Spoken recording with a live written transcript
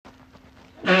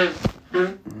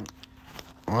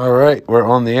All right, we're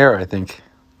on the air, I think.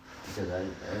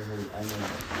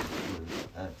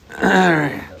 All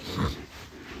right.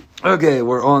 Okay,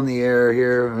 we're on the air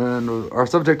here, and our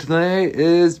subject today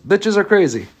is bitches are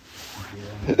crazy.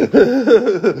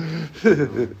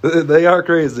 They are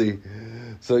crazy.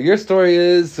 So your story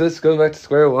is, let's go back to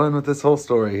square one with this whole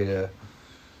story here.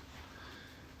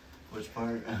 Which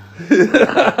part?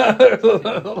 There's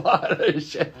a lot of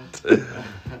shit.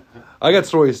 I got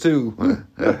stories too.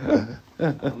 I'm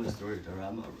a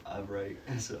storyteller. I'm right.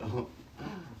 So.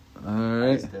 Alright.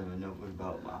 I just have a notebook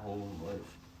about my whole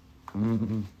life.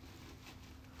 Mm-hmm.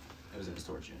 It was in a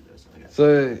storage unit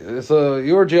though, So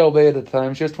you were jailbait at the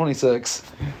time. She was 26.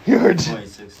 You were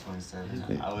 26,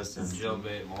 27. I was 17.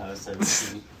 Jailbait. I was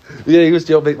 17. Yeah, he was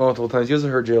jailbait multiple times. He was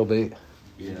her jailbait.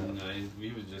 Yeah. No,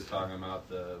 he was just talking about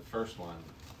the first one.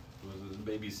 It was his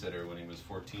babysitter when he was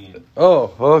 14.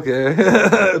 Oh, okay.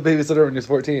 Babysitter when he was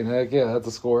 14. Heck yeah, that's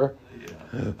a score. Yeah.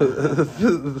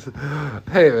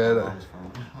 Hey, My man. mom's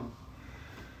from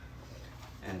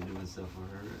and doing stuff for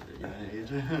her at a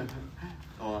young age.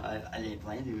 Well, I didn't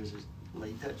plan to. It was just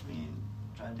late touch me and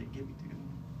trying to get me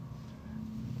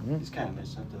to. Mm-hmm. It's kind of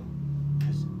messed up though,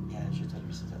 because yeah, she touched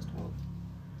me since I was 12.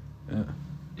 Yeah.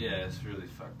 Yeah, it's really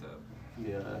fucked up.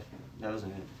 Yeah, that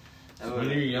wasn't it. So when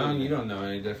you're young, you don't know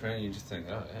any different. You just think,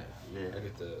 oh yeah, Yeah. I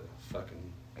get the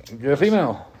fucking. You're a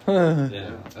female.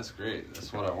 Yeah, that's great.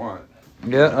 That's what I want.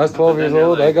 Yeah, I was 12 But years then you're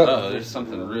old. like, I got. oh, there's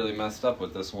something really messed up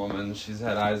with this woman. She's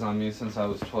had eyes on me since I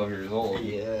was 12 years old.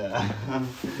 Yeah,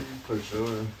 for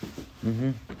sure.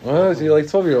 Mm-hmm. Well, she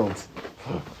likes 12-year-olds.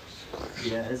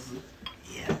 Yeah,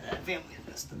 that family is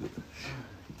messed up.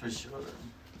 For sure.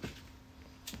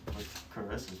 With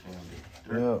Carissa's family.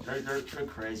 They're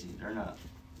crazy. They're not.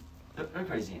 They're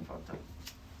crazy and fucked up.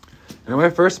 In my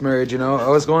first marriage, I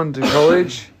was going to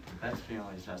college. That's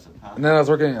family's just a pop. And then I was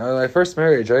working my first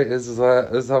marriage, right? This is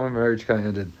how my marriage kind of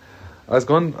ended. I was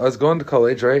going to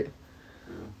college, right?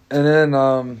 And then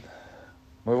my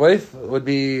wife would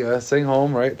be staying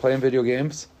home, right, playing video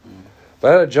games. But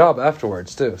I had a job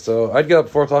afterwards too, so I'd get up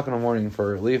 4:00 in the morning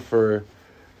for leave for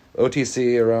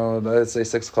OTC around I'd say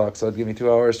 6:00. So it'd give me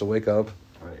 2 hours to wake up.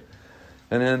 Right.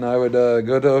 And then I would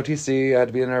go to OTC. I had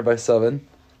to be in there by 7.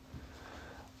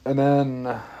 And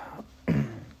then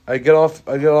I get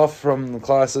off from the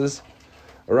classes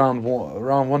around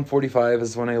 1:45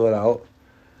 is when I let out.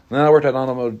 And then I worked at an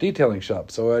automotive detailing shop,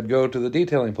 so I'd go to the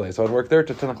detailing place. I'd work there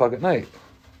till 10:00 at night,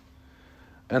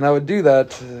 and I would do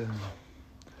that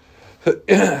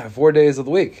 4 days of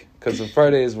the week because the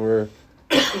Fridays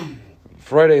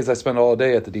I spent all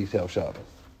day at the detail shop.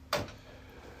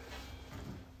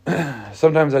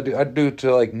 Sometimes I'd do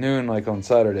till like noon, like on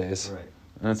Saturdays, Right.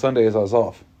 and on Sundays I was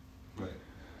off.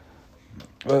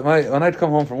 But when I'd come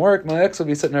home from work, my ex would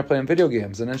be sitting there playing video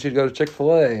games, and then she'd go to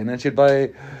Chick-fil-A, and then she'd buy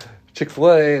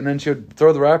Chick-fil-A, and then she'd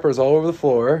throw the wrappers all over the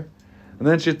floor, and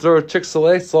then she'd throw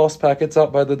Chick-fil-A sauce packets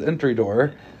out by the entry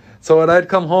door. So when I'd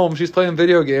come home, she's playing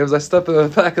video games, I step in a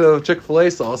packet of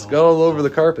Chick-fil-A sauce, got all over the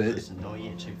carpet. Listen, don't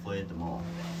eat Chick-fil-A at the mall.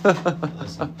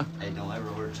 Listen, hey, don't ever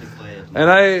order Chick-fil-A at the mall.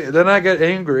 And then I get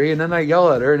angry, and then I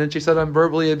yell at her, and then she said I'm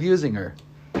verbally abusing her.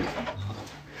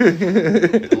 Don't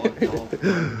get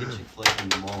Chick-fil-A from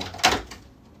the mall.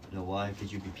 You know why?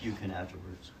 Because you'd be puking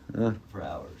afterwards for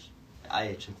hours. I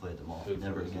ate Chick-fil-A at the mall.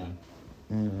 Never again.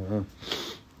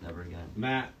 Never again.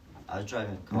 Matt, I was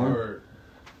driving a car. or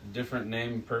different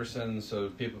name person, so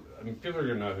people are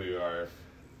gonna know who you are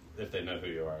if they know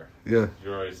who you are. Yeah.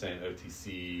 You're always saying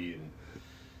OTC and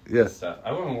Yeah. stuff.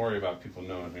 I wouldn't worry about people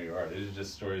knowing who you are. These are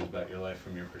just stories about your life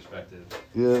from your perspective.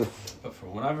 Yeah. But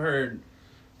from what I've heard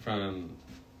from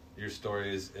your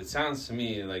stories, it sounds to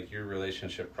me like your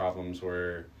relationship problems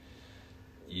were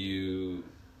you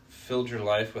filled your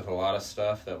life with a lot of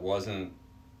stuff that wasn't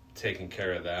taking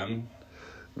care of them.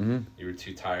 Mm-hmm. You were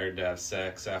too tired to have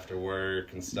sex after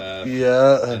work and stuff.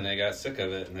 Yeah. And they got sick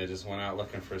of it and they just went out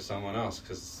looking for someone else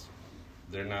because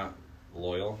they're not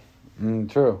loyal.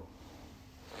 True.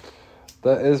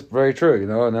 That is very true,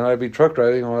 and then I'd be truck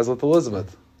driving when I was with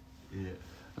Elizabeth. Yeah.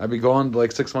 I'd be going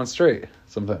like 6 months straight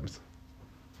sometimes.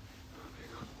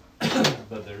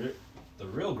 But the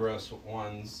real gross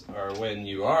ones are when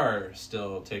you are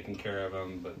still taking care of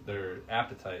them, but their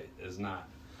appetite is not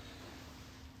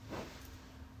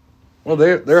Well,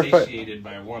 they're satiated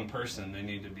by one person. They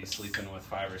need to be sleeping with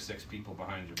 5 or 6 people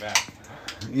behind your back.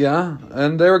 Yeah,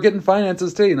 and they were getting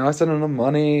finances too. I sent them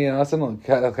money. I sent them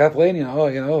Kathleen.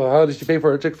 How did she pay for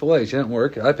her Chick-fil-A? She didn't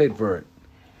work. I paid for it.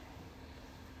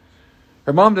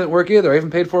 Her mom didn't work either. I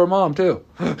even paid for her mom too.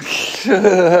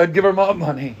 I'd give her mom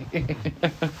money.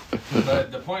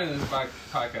 But the point of this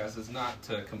podcast is not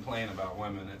to complain about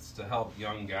women. It's to help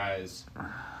young guys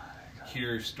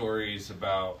hear stories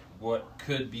about what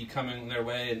could be coming their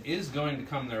way and is going to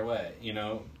come their way. You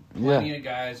know, plenty of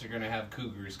guys are going to have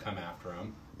cougars come after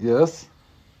them. Yes.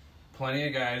 Plenty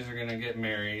of guys are going to get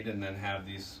married and then have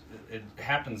these... It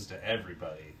happens to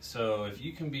everybody. So if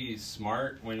you can be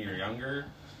smart when you're younger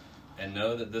and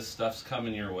know that this stuff's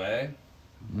coming your way,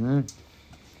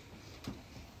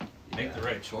 make the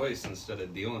right choice instead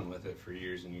of dealing with it for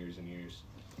years and years and years.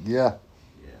 Yeah.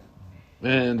 Yeah.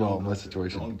 And my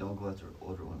situation. Don't go after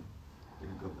older women.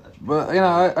 But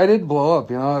I did blow up.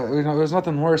 There's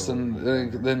nothing worse than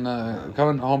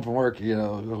coming home from work.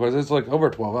 Because it's like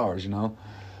over 12 hours.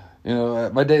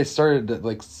 My day started at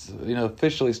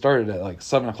officially started at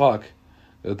 7:00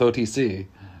 with OTC,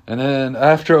 and then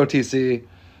after OTC,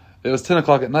 it was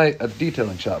 10:00 at night at the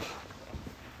detailing shop.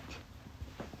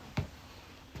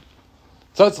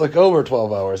 So it's like over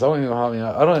 12 hours. I don't even know how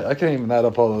many. I can't even add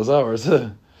up all those hours.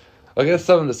 I guess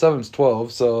 7 to 7 is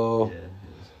 12. So. Yeah.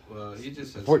 Well, he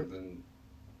just said something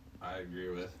I agree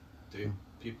with. Dude,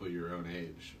 people your own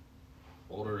age,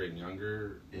 older and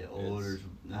younger. Yeah, older.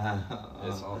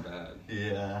 It's all bad.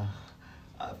 Yeah,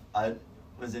 I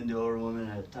was into older women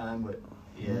at the time, but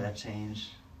that changed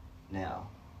now.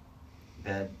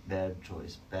 Bad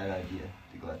choice, bad idea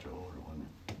to go after older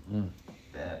women.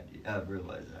 Bad. I've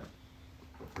realized that.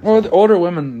 Well, the older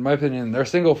women, in my opinion, they're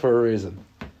single for a reason.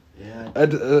 Yeah.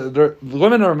 The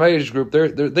women in my age group,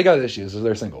 they got issues, so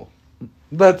they're single.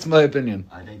 That's my opinion.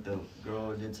 I think the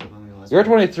girl did something. You're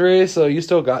 23, so you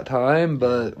still got time,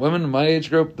 but women in my age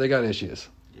group, they got issues.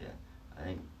 Yeah,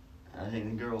 I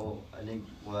think the girl. I think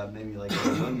what made me like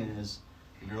older women is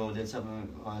the girl did something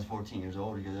when I was 14 years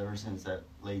old. Because ever since that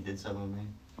lady did something with me,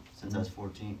 since I was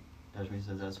 14,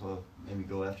 that's what made me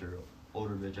go after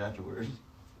older bitch afterwards.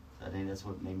 I think that's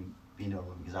what made me be no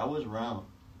woman. Because I was around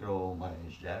a girl my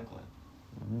age, Jacqueline,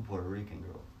 Puerto Rican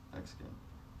girl, Mexican,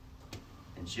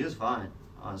 and she was fine.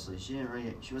 Honestly, she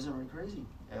wasn't really crazy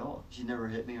at all. She never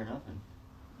hit me or nothing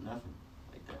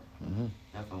like that.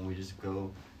 Nothing. We just go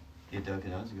get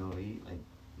Dunkin' Donuts, go eat,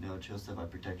 chill stuff. I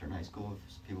protect her in high school.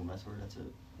 If people mess with her, that's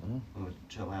it. We would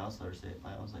chill at my house, let her stay at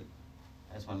my house.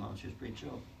 That's my mom. She was pretty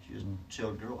chill. She was a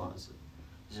chilled girl, honestly.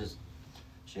 It's just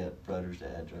she had brothers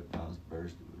that had drug problems,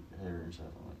 birds with her and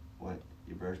stuff. I'm like, what?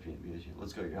 Your brother's being abused.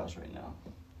 Let's go to your house right now.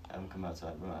 Have them come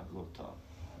outside. We're gonna have a little talk.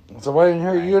 So why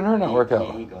didn't you and her not work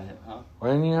out? Go ahead, huh? Why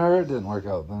didn't you and her didn't work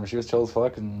out? Then she was chill as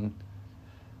fuck and it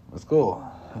was cool.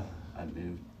 I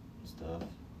moved stuff.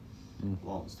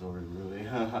 Long story, really.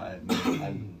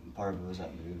 Part of it was I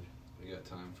moved. We got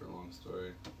time for a long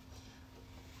story.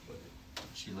 But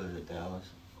she lived at Dallas.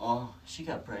 Oh, she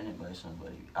got pregnant by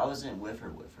somebody. I wasn't with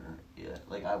her. Yeah,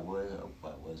 I was,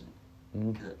 but I wasn't.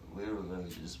 Cause we were really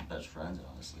just best friends,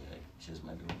 honestly. She was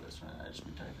my girl best friend. I just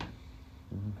protected her.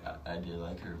 I did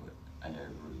like her, but I never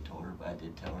really told her. But I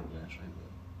did tell her eventually.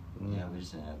 But yeah, we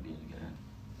just didn't have to be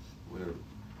together.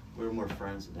 We were more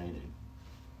friends than anything.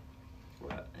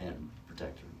 And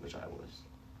protector, which I was.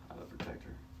 I'm a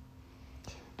protector.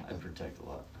 I protect a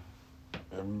lot.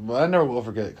 I never will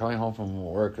forget coming home from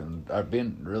work and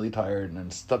being really tired and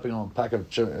then stepping on a pack of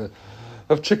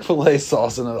Chick-fil-A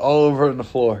sauce and it all over on the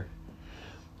floor.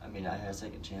 I mean, I had a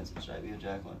second chance. Should I be with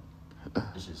Jacqueline?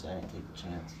 It's just I didn't take the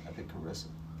chance. I picked Carissa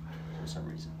for some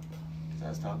reason.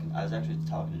 Because I was actually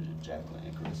talking to Jacqueline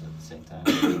and Carissa at the same time.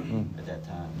 At that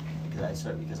time,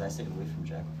 because I stayed away from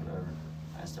Jacqueline forever.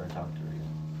 I started talking to her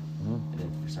again. And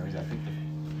then for some reason I picked the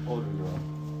older girl.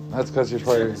 That's because you're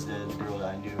probably... Instead of the girl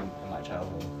that I knew in my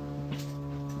childhood.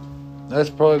 That's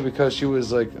probably because she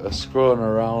was screwing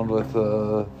around with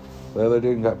the other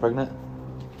dude and got pregnant.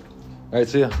 Alright,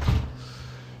 see ya.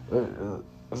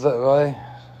 Is that why?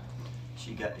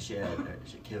 She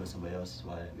killed somebody else, is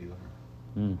why I didn't be with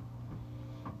her.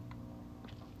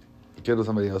 Kid with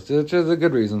somebody else. It's a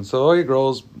good reason. So all you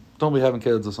girls, don't be having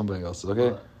kids with somebody else,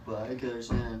 okay? But I can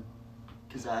understand,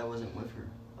 because I wasn't with her.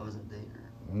 I wasn't dating her.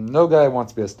 No guy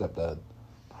wants to be a stepdad.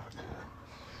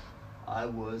 I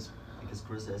was, because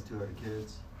Chris has 2 other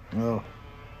kids. No.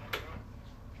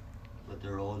 But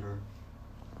they're older.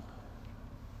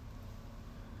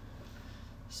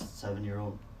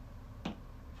 7-year-old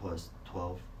plus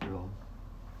 12-year-old.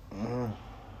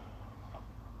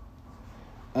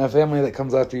 And a family that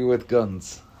comes after you with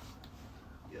guns.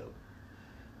 Yep.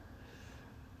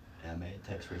 And I made a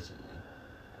text recently.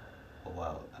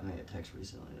 I made a text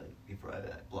recently, before I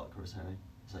blocked Chris Henry.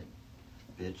 It's like,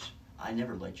 bitch, I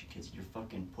never liked your kids. You're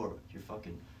fucking poor. You're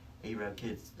fucking A-Rap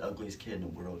kid's the ugliest kid in the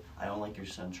world. I don't like your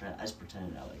son Trent. I just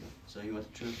pretended I like him. So you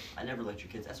want the truth? I never liked your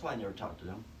kids. That's why I never talked to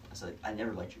them. I said, I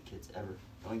never liked your kids, ever.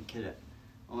 The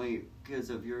only kids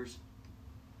of yours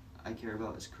I care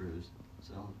about is Cruz.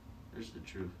 So, there's the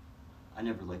truth. I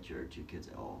never liked your 2 kids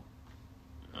at all.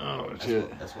 Oh,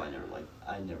 That's why I never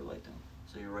liked them.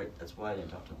 So you're right. That's why I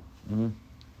didn't talk to them.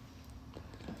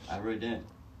 I really didn't.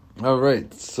 All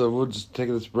right, so we'll just take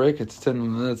this break. It's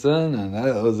 10 minutes in, and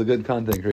that was a good content creation.